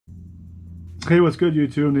Hey, what's good,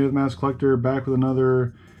 YouTube? Native Mask Collector back with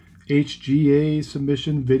another HGA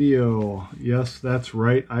submission video. Yes, that's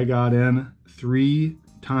right. I got in 3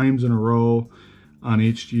 times in a row on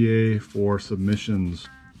HGA for submissions.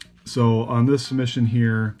 So on this submission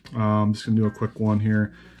here, I'm just gonna do a quick one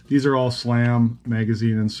here. These are all Slam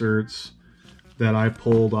magazine inserts that I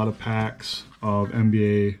pulled out of packs of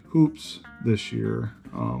NBA hoops this year.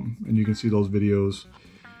 And you can see those videos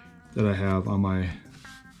that I have on my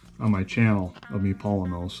channel of me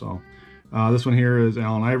pulling those. So this one here is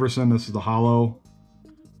Allen Iverson. This is the hollow.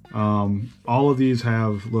 All of these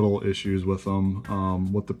have little issues with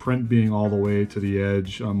them, with the print being all the way to the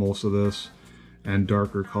edge on most of this and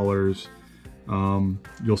darker colors.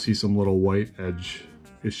 You'll see some little white edge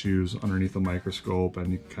issues underneath the microscope,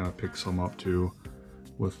 and you can kind of pick some up too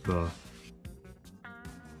with the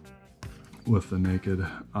naked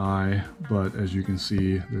eye. But as you can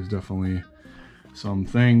see, there's definitely some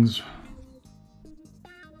things.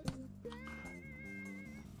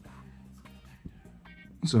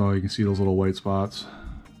 So you can see those little white spots,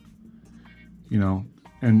 you know,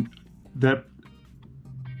 and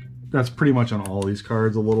that's pretty much on all these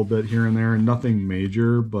cards, a little bit here and there, nothing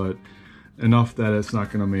major, but enough that it's not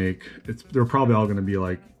going to make they're probably all going to be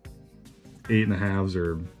like 8.5s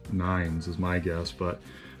or 9s is my guess. But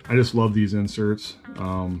I just love these inserts.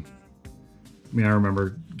 I mean, I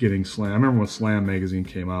remember getting Slam. I remember when Slam magazine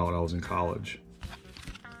came out, I was in college.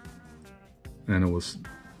 And it was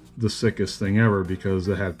the sickest thing ever because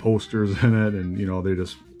it had posters in it, and, you know, they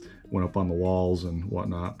just went up on the walls and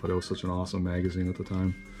whatnot. But it was such an awesome magazine at the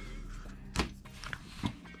time.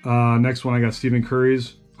 Next one, I got Stephen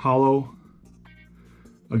Curry's hollow.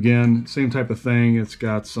 Again, same type of thing. It's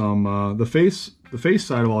got some, the face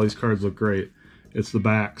side of all these cards look great. It's the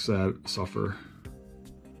backs that suffer.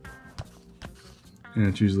 And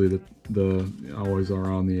it's usually the always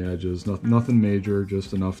around the edges. Nothing major,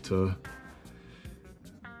 just enough to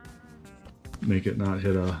make it not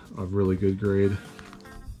hit a really good grade.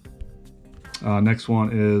 Next one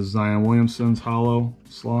is Zion Williamson's hollow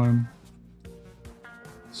slime.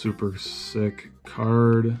 Super sick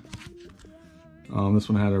card. This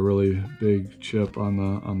one had a really big chip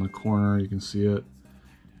on the corner. You can see it.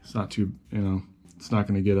 It's not too, you know, it's not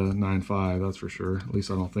going to get a 9.5, that's for sure. At least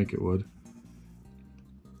I don't think it would.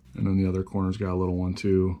 And then the other corner's got a little one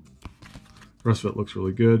too. The rest of it looks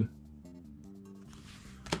really good.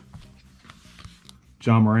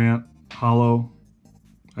 John Morant hollow.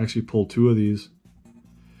 I actually pulled 2 of these.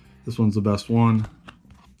 This one's the best one.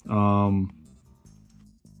 I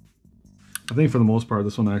think for the most part,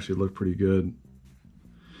 this one actually looked pretty good.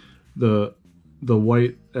 The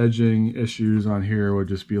white edging issues on here would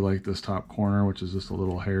just be like this top corner, which is just a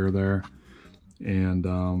little hair there. And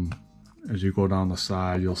as you go down the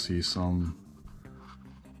side, you'll see some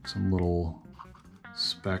little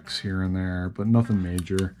specks here and there, but nothing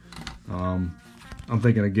major. I'm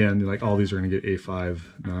thinking again, like all these are gonna get A5,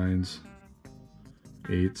 9s,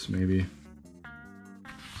 8s maybe.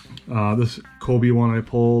 This Kobe one I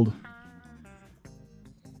pulled.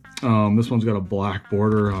 This one's got a black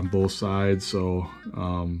border on both sides, so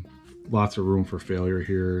lots of room for failure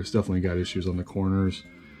here. It's definitely got issues on the corners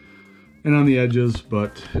and on the edges,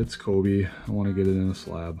 but it's Kobe. I want to get it in a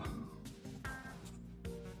slab.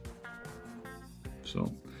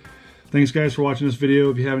 So thanks guys for watching this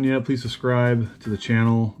video. If you haven't yet, please subscribe to the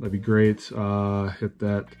channel. That'd be great. Hit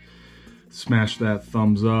that, smash that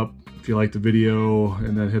thumbs up if you like the video,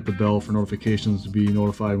 and then hit the bell for notifications to be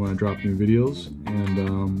notified when I drop new videos.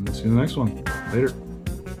 And we'll see you in the next one. Later.